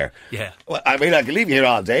him there. Yeah. Well, I mean, I can leave you here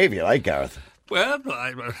all day if you like, Gareth. Well,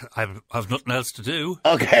 I've nothing else to do.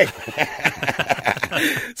 Okay.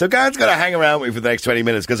 So Gareth's going to hang around with me for the next 20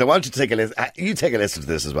 minutes because I want you to take a listen. You take a listen to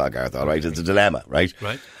this as well, Gareth, all right? It's a dilemma, right?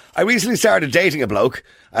 Right. I recently started dating a bloke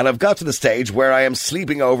and I've got to the stage where I am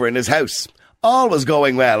sleeping over in his house. All was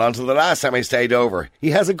going well until the last time I stayed over.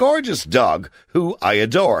 He has a gorgeous dog who I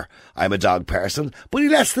adore. I'm a dog person, but he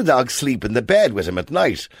lets the dog sleep in the bed with him at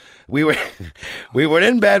night. We were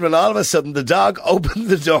in bed when all of a sudden the dog opened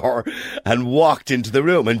the door and walked into the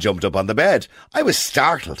room and jumped up on the bed. I was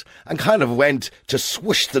startled and kind of went to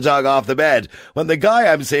swoosh the dog off the bed when the guy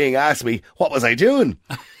I'm seeing asked me, what was I doing?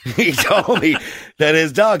 He told me that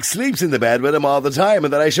his dog sleeps in the bed with him all the time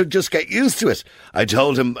and that I should just get used to it. I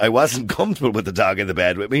told him I wasn't comfortable with the dog in the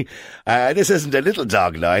bed with me. This isn't a little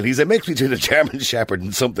dog, Niall. He's a mix between a German Shepherd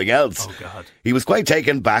and something else. Oh, God. He was quite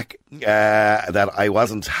taken back that I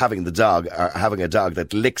wasn't having a dog that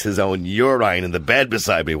licks his own urine in the bed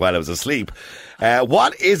beside me while I was asleep.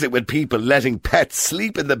 What is it with people letting pets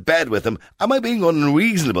sleep in the bed with them? Am I being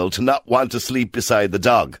unreasonable to not want to sleep beside the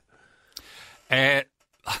dog? I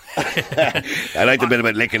like the bit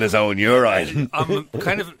about licking his own urine. I'm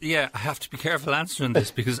I have to be careful answering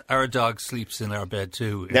this because our dog sleeps in our bed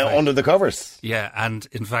too. Now, under the covers? Yeah, and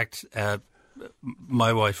in fact,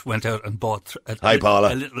 my wife went out and bought a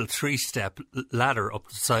little 3-step ladder up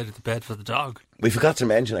the side of the bed for the dog. We forgot to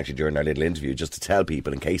mention, actually, during our little interview, just to tell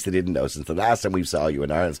people, in case they didn't know, since the last time we saw you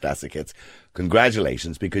in Ireland's Classic Hits,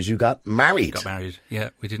 congratulations, because you got married. Got married,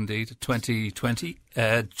 yeah, we did indeed. 2020.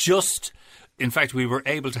 In fact, we were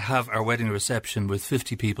able to have our wedding reception with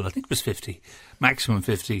 50 people. I think it was 50, maximum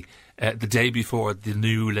 50, the day before the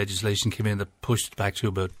new legislation came in that pushed it back to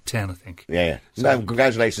about 10, I think. Yeah. So,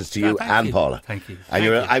 congratulations to you and Paula. Thank you.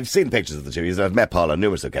 And I've seen pictures of the two of you. I've met Paula on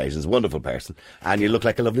numerous occasions. Wonderful person. And you look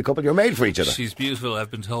like a lovely couple. You're made for each other. She's beautiful. I've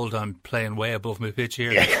been told I'm playing way above my pitch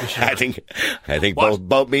here. Yeah, sure. I think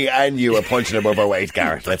both me and you are punching above our weight,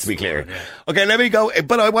 Gareth. Let's be clear. Yeah. Okay, let me go.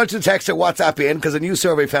 But I want you to text or WhatsApp in, because a new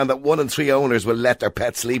survey found that 1 in 3 owners will let their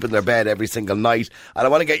pet sleep in their bed every single night. And I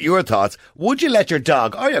want to get your thoughts. Would you let your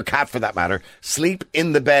dog, or your cat for that matter, sleep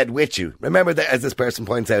in the bed with you? Remember that, as this person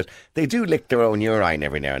points out, they do lick their own urine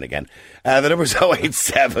every now and again. The number's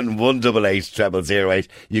 087 188 0008.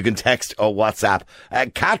 You can text or WhatsApp.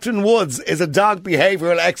 Catherine Woods is a dog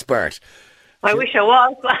behavioural expert. I wish I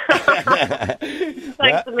was.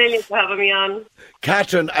 Thanks a million for having me on.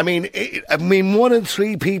 Catherine, I mean, 1 in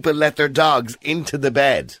 3 people let their dogs into the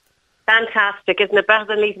bed. Fantastic, isn't it? Better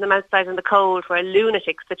than leaving them outside in the cold, where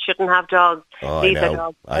lunatics that shouldn't have dogs leave their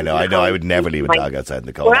dogs. I know. I would never leave a dog outside in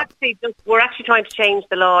the cold. We're actually trying to change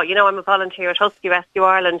the law. You know, I'm a volunteer at Husky Rescue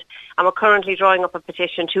Ireland, and we're currently drawing up a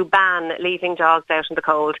petition to ban leaving dogs out in the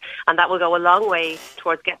cold, and that will go a long way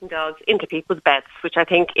towards getting dogs into people's beds, which I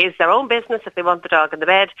think is their own business if they want the dog in the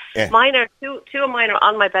bed. Yeah. Two of mine are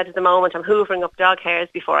on my bed at the moment. I'm hoovering up dog hairs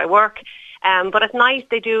before I work. But at night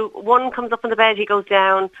they do, one comes up in the bed, he goes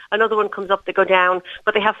down, another one comes up, they go down,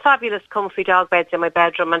 but they have fabulous comfy dog beds in my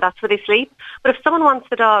bedroom, and that's where they sleep. But if someone wants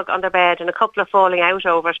the dog on their bed and a couple are falling out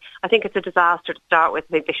over it, I think it's a disaster to start with.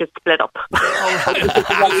 I think they should split up.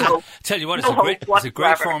 Tell you what, it's a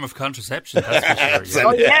great form of contraception, that's for sure.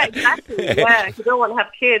 Oh yeah, exactly. Yeah, if you don't want to have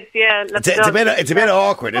kids, yeah. It's a bit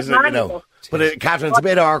awkward, isn't it? You know. But Catherine, it's a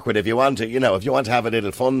bit awkward if you want to, have a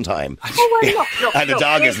little fun time. And the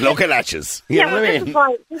dog is looking at you. You know what I mean?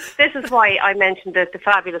 This is why I mentioned the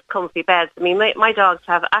fabulous comfy beds. I mean, my dogs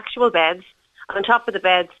have actual beds. And on top of the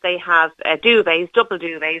beds, they have duvets, double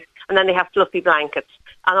duvets, and then they have fluffy blankets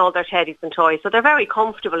and all their teddies and toys. So they're very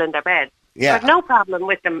comfortable in their beds. Yeah. I have no problem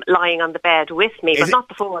with them lying on the bed with me, but not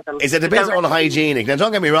the 4 of them. Is it a bit unhygienic? Now,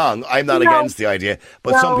 don't get me wrong, I'm not against the idea,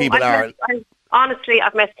 but some people are... Honestly,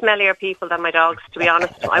 I've met smellier people than my dogs, to be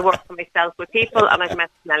honest. I work for myself with people, and I've met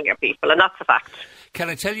smellier people, and that's a fact. Can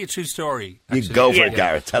I tell you a true story? Actually? You go for it,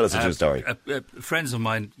 Gareth. Tell us a true story. Friends of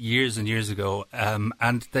mine, years and years ago,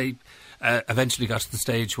 and they eventually got to the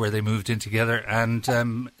stage where they moved in together,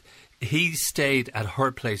 and he stayed at her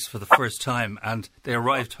place for the first time, and they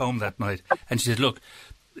arrived home that night, and she said, look,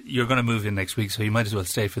 you're going to move in next week, so you might as well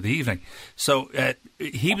stay for the evening. So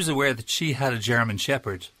he was aware that she had a German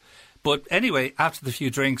Shepherd. But anyway, after the few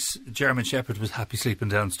drinks, German Shepherd was happy sleeping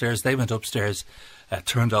downstairs. They went upstairs,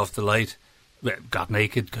 turned off the light, got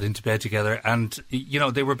naked, got into bed together, and,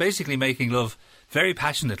 they were basically making love very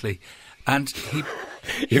passionately. And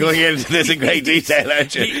You're going into this in great detail,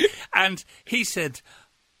 aren't you? He said,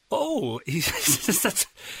 that's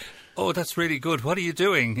really good. What are you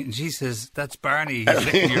doing? And she says, that's Barney. He's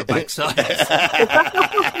licking your backside.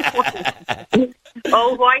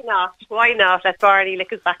 Oh, why not? Why not? Let Barney lick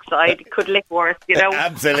his backside. It could lick worse,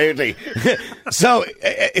 Absolutely. So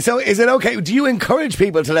is it okay? Do you encourage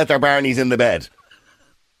people to let their Barneys in the bed?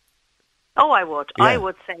 Oh, I would. Yeah. I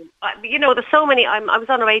would say. There's so many. I was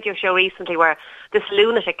on a radio show recently where this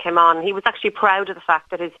lunatic came on. He was actually proud of the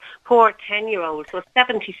fact that his poor 10-year-old, so a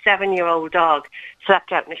 77-year-old dog,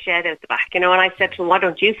 slept out in a shed out the back. And I said to him, why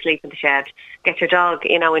don't you sleep in the shed? Get your dog,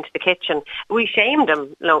 into the kitchen. We shamed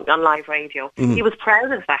him on live radio. Mm-hmm. He was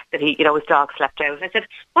proud of the fact that his dog slept out. I said,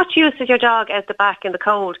 what use is your dog out the back in the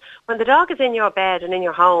cold? When the dog is in your bed and in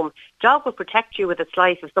your home, dog will protect you with its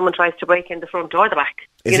life if someone tries to break in the front door or the back.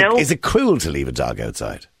 Is it cruel to leave a dog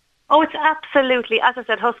outside? Oh, it's absolutely. As I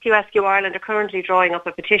said, Husky Rescue Ireland are currently drawing up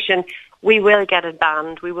a petition. We will get it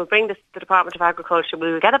banned. We will bring this to the Department of Agriculture.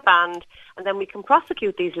 We will get it banned, and then we can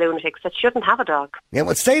prosecute these lunatics that shouldn't have a dog. Yeah,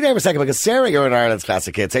 well, stay there for a second, because Sarah, you're in Ireland's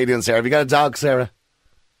Classic Hits. How you doing, Sarah? Have you got a dog, Sarah?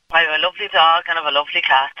 I have a lovely dog and I have a lovely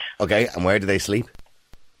cat. Okay, and where do they sleep?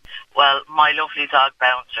 Well, my lovely dog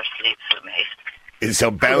Bouncer sleeps with me.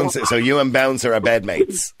 So Bouncer, so you and Bouncer are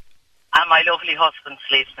bedmates. And my lovely husband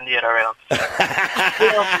sleeps in the other room.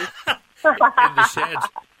 In the shed.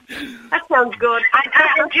 That sounds good.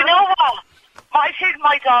 And do you know what? I think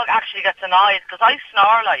my dog actually gets annoyed because I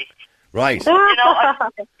snore like. Right.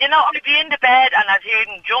 I'd be in the bed and I'd hear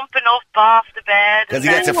him jumping up off the bed. Because he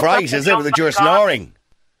gets a fright, is it, that you're snoring?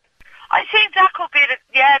 I think that could be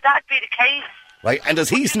that'd be the case. Right, and does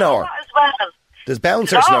he snore? As well. Does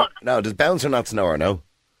Bouncer snore? No, does Bouncer not snore, no?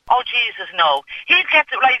 Oh, Jesus, no. He'd get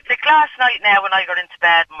to, like last night now when I got into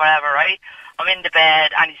bed and whatever, right? I'm in the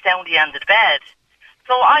bed and he's down the end of the bed.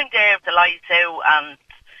 So I'm there with the lights out and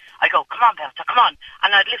I go, come on, Bouncer, come on.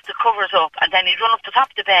 And I'd lift the covers up and then he'd run up the top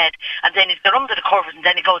of the bed and then he'd get under the covers and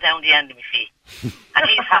then he'd go down the end of my feet. And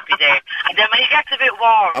he's happy there. And then when he gets a bit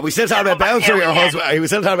warm... Are we still talking about Bouncer or your husband? Are we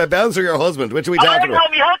still talking about Bouncer or your husband? Which are we talking about? No,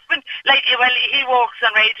 my husband, he works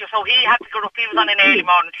on radio, so he had to go up. He was on an early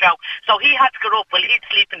morning show. So he had to go up. Well, he'd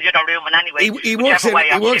sleep in the other room and anyway. He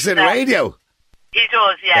works in radio? He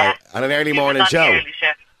does, yeah. On an early morning show? The early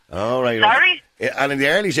shift. Oh, right. Sorry? And in the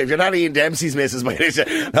early shift, you're not Ian Dempsey's missus, by any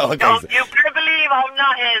chance. No, okay. No, you better believe I'm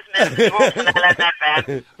not his missus. He works in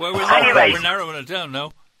LNFM. Well, we're narrowing it down,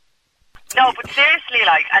 no? No, but seriously,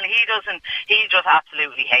 and he just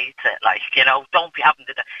absolutely hates it. Don't be having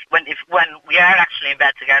to, when we are actually in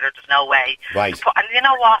bed together, there's no way. Right. And you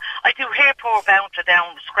know what? I do hear poor Bouncer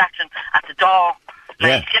down scratching at the door. You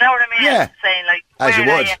know what I mean? Yeah. Saying, as you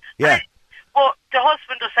would. Yeah. But the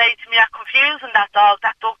husband will say to me, "You're confusing that dog.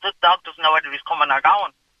 The dog doesn't know whether he's coming or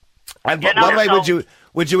going." And by the way,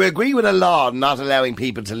 would you agree with a law not allowing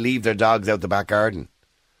people to leave their dogs out the back garden?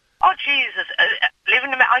 Oh, Jesus.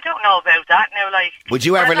 I don't know about that now, Would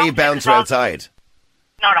you ever leave Bouncer outside?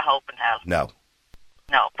 Not a hope in hell.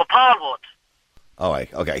 No, but Paul would. Oh,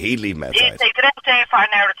 right. Okay, he'd leave him outside. He'd take it out there for an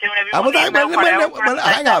hour or two. Well,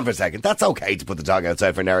 hang on for a second. That's okay to put the dog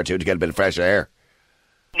outside for an hour or two to get a bit of fresh air.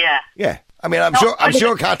 Yeah. Yeah. I mean, I'm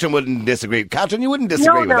sure Catherine wouldn't disagree. Catherine, you wouldn't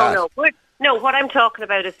disagree with that. No, what I'm talking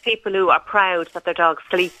about is people who are proud that their dog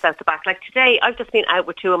sleeps out the back. Like today, I've just been out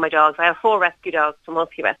with two of my dogs. I have 4 rescue dogs from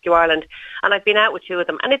Husky Rescue Ireland, and I've been out with 2 of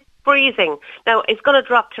them, and it's freezing. Now, it's going to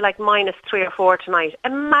drop to -3 or 4 tonight.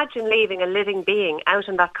 Imagine leaving a living being out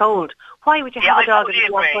in that cold. Why would you have a dog if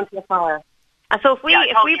you want to a fire? And so if we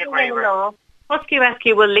bring in a law, Husky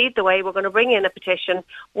Rescue will lead the way. We're going to bring in a petition.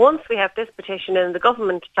 Once we have this petition and the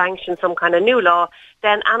government sanctions some kind of new law,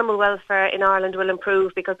 then animal welfare in Ireland will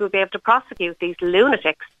improve because we'll be able to prosecute these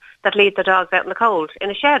lunatics that leave their dogs out in the cold in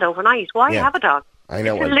a shed overnight. Why have a dog? I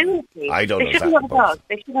know. It's a lunacy. I don't know. They shouldn't have a dog.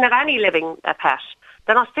 They shouldn't have any living pet.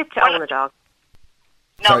 They're not fit to own a dog.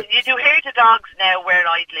 No, you do hear the dogs now where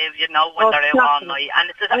I live, when they're out all night. And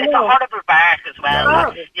it's a horrible bark as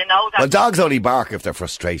well. Well, dogs only bark if they're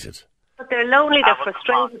frustrated. But they're lonely, they're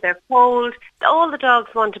frustrated, they're cold. All the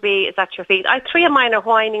dogs want to be is at your feet. 3 of mine are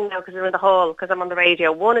whining now because they're in the hall, because I'm on the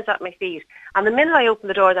radio. 1 is at my feet. And the minute I open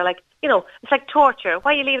the door, they're like, it's like torture.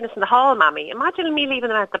 Why are you leaving us in the hall, Mammy? Imagine me leaving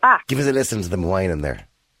them out the back. Give us a listen to them whining there.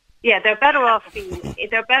 Yeah, they're better off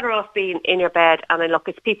being in your bed. And then look,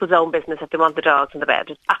 it's people's own business if they want the dogs in the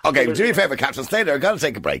bed. Okay, do me a favour, Captain. Stay there. I've got to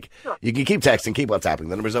take a break. Sure. You can keep texting, keep WhatsApping.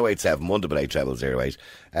 The number's 087 188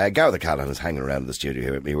 0008. Gareth O'Callaghan is hanging around the studio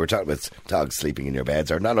here with me. We're talking about dogs sleeping in your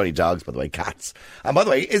beds, or not only dogs, by the way, cats. And by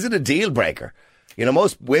the way, is it a deal breaker?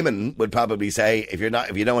 Most women would probably say, if you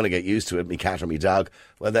don't want to get used to it, me cat or me dog,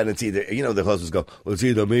 well then it's either, the husbands go, well, it's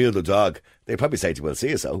either me or the dog. They probably say to you, well, see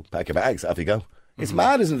you so, pack your bags, off you go. It's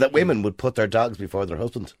mad, isn't it, that women would put their dogs before their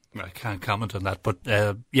husbands? I can't comment on that, but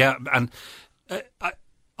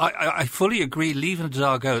I fully agree. Leaving a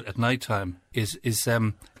dog out at night time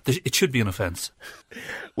it should be an offence.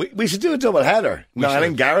 We should do a double header. Niall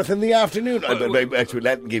and Gareth in the afternoon. Actually,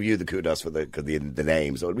 let me give you the kudos for the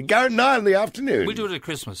names. So it'll be Gareth and Niall in the afternoon. We'll do it at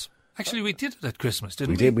Christmas. Actually, we did it at Christmas,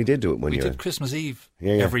 didn't we? We did do it one year. We did Christmas Eve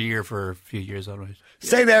every year for a few years, all right.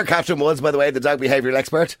 Stay there, Captain Woods, by the way, the dog behavioural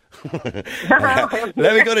expert.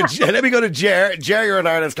 Let me go to Ger. Ger, you're in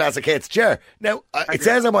Ireland's Classic Hits. Ger, now, it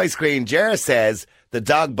says on my screen, Ger says the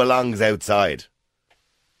dog belongs outside.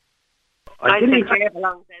 I think Ger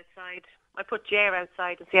belongs outside. I put Ger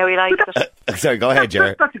outside and see how he likes it. Sorry, go ahead,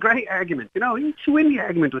 Ger. That's a great argument. You should win the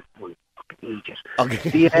argument with one. Idiot.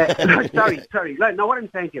 Okay. Sorry. No, what I'm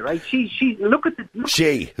saying to you, right? She. Look at the.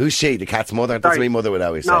 Who's she? The cat's mother. That's what my mother would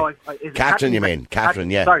always say. No, Catherine, you mean? Catherine,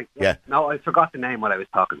 yeah. Sorry. Yeah. No, I forgot the name while I was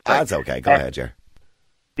talking. Sorry. That's okay. Go ahead, Ger.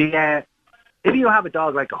 If you have a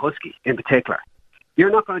dog like a husky in particular, you're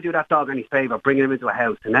not going to do that dog any favour bringing him into a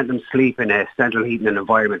house and letting them sleep in a central heating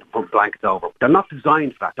environment and put blankets over. They're not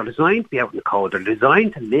designed for that. They're designed to be out in the cold. They're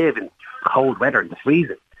designed to live in cold weather and the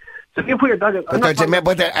freezing. So if you put your dog out...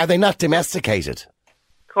 Are they not domesticated?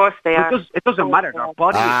 Of course they are. It doesn't matter. Their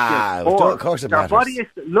body is still of course it matters. Their body is...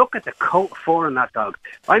 Look at the coat of fur on that dog.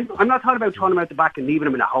 I'm not talking about throwing him out the back and leaving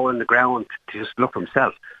him in a hole in the ground to just look for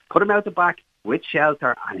himself. Put him out the back with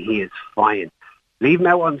shelter and he is fine. Leave him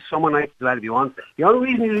out on someone night as well if he wants it. The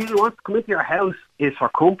only reason he really wants to come into your house is for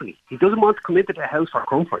company. He doesn't want to come into the house for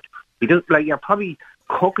comfort. He doesn't, like, you're probably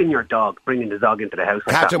cooking your dog, bringing the dog into the house.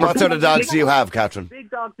 Like Catherine, what sort of dogs do you have, Catherine?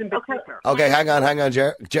 Big dogs in particular. Okay, hang on,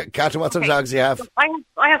 Catherine, what sort of dogs do you have?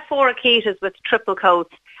 I have 4 Akitas with triple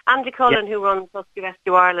coats. Andy Cullen, who runs Husky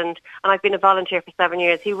Rescue Ireland, and I've been a volunteer for 7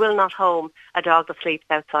 years, he will not home a dog that sleeps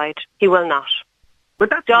outside. He will not. But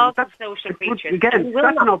that's social creatures. Again,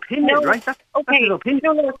 that's an opinion, right? That's an opinion.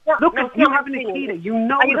 No, it's not. Look, if you have an Akita, you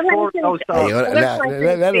know the 4 of those dogs.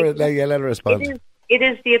 Let her respond. It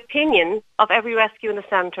is the opinion of every rescue in the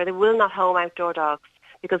centre. They will not home outdoor dogs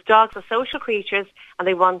because dogs are social creatures and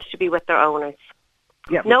they want to be with their owners.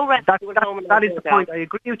 Yeah, no rescue will home. That is the point. I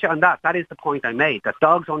agree with you on that. That is the point I made. That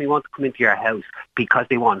dogs only want to come into your house because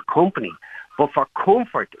they want company. But for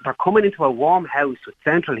comfort, they're coming into a warm house with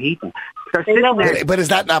central heating. They're sitting there. But is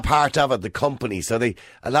that not part of it, the company? So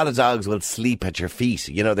a lot of dogs will sleep at your feet,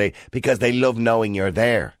 because they love knowing you're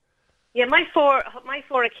there. Yeah, my four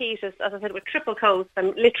Akitas, as I said, with triple coats,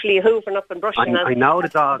 I'm literally hoovering up and brushing them. I know the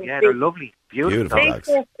dog, yeah, they're lovely. Beautiful dogs.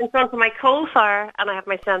 They sit in front of my coal fire and I have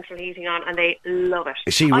my central heating on and they love it.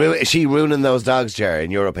 Is she ruining those dogs, Jerry,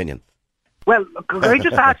 in your opinion? Well, can I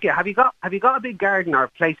just ask you, have you got a big garden or a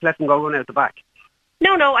place to let them go run out the back?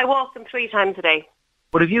 No, I walk them 3 times a day.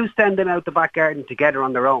 But if you send them out the back garden together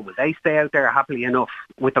on their own, will they stay out there happily enough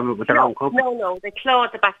with their own company? No, they claw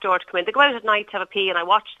at the back door to come in. They go out at night to have a pee and I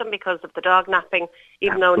watch them because of the dog napping,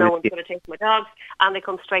 even though no one's going to take my dogs, and they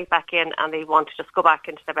come straight back in and they want to just go back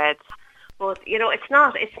into their beds. But,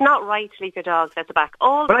 it's not right to leave your dogs at the back.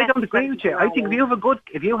 But I don't agree with you. I think if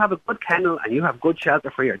you have a good kennel and you have good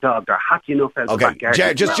shelter for your dog, they're happy enough out the back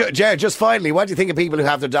garden. Jared, just finally, what do you think of people who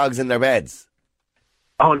have their dogs in their beds?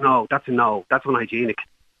 Oh, no, that's a no. That's unhygienic.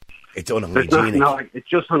 It's unhygienic. No, it's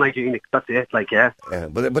just unhygienic. That's it, yeah.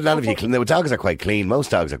 But none of you, the dogs are quite clean.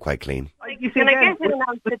 Most dogs are quite clean. With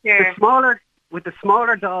the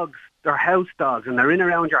smaller dogs, they're house dogs and they're in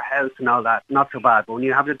around your house and all that, not so bad. But when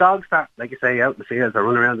you have the dogs that, like you say, out in the fields, they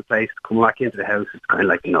run around the place, come back into the house, it's kind of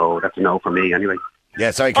like, no, that's a no for me anyway.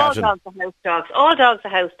 Yeah, sorry, Catherine. All dogs are house dogs. All dogs are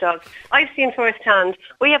house dogs. I've seen firsthand.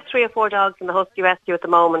 We have 3 or 4 dogs in the Husky Rescue at the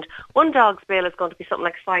moment. One dog's bill is going to be something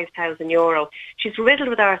like €5,000. She's riddled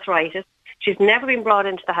with arthritis. She's never been brought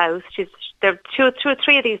into the house. There are 2 or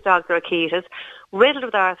 3 of these dogs are Akitas, riddled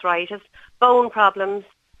with arthritis, bone problems.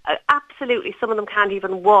 Absolutely, some of them can't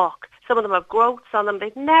even walk. Some of them have growths on them.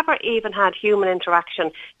 They've never even had human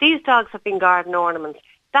interaction. These dogs have been garden ornaments.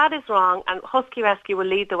 That is wrong, and Husky Rescue will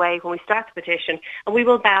lead the way when we start the petition, and we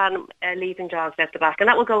will ban leaving dogs at the back, and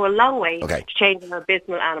that will go a long way to changing our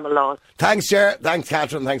abysmal animal laws. Thanks, Ger. Thanks,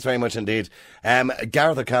 Catherine. Thanks very much indeed.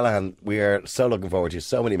 Gareth O'Callaghan, we are so looking forward to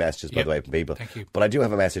so many messages, by the way, from people. Thank you. But I do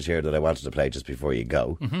have a message here that I wanted to play just before you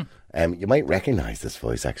go. Mm-hmm. You might recognise this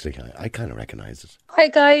voice, actually. I kind of recognise it. Hi,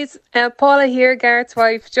 guys. Paula here, Gareth's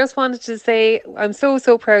wife. Just wanted to say I'm so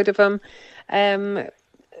proud of him.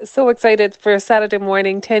 So excited for Saturday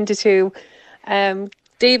morning, 10 to 2.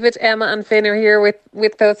 David, Emma and Finn are here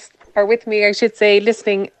with us, or with me, I should say,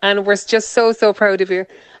 listening, and we're just so proud of you.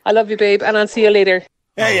 I love you, babe, and I'll see you later.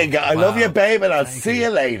 There you go. I love you, babe, and I'll see you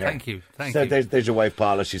later. Thank you. There's your wife,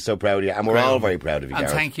 Paula. She's so proud of you, and we're all very proud of you, And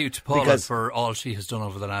Gareth. thank you to Paula for all she has done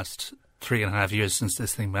over the last 3.5 years since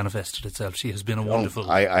this thing manifested itself. She has been a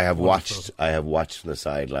wonderful. I have watched from the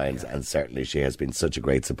sidelines, and certainly she has been such a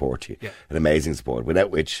great support to you, an amazing support,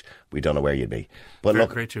 without which we don't know where you'd be. But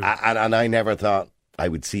look, and I never thought I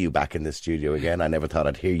would see you back in the studio again. I never thought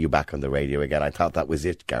I'd hear you back on the radio again. I thought that was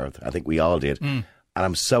it, Gareth. I think we all did. And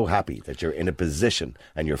I'm so happy that you're in a position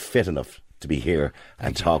and you're fit enough to be here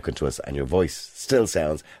and talking to us, and your voice still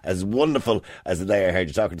sounds as wonderful as the day I heard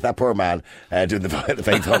you talking to that poor man doing the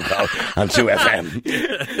fake phone call on 2FM.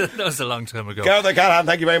 That was a long time ago. Gareth O'Callaghan,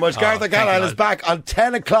 thank you very much. Gareth O'Callaghan is back on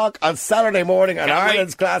 10 o'clock on Saturday morning on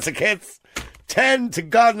Ireland's Classic Hits. 10 to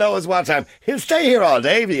God knows what time. He'll stay here all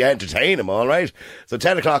day if you entertain him, all right? So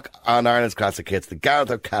 10 o'clock on Ireland's Classic Hits, the Gareth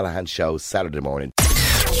O'Callaghan Show, Saturday morning.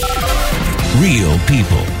 Real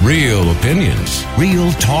people, real opinions,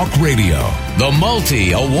 real talk radio. The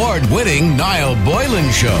multi-award-winning Niall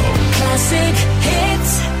Boylan Show. Classic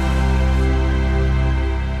Hits.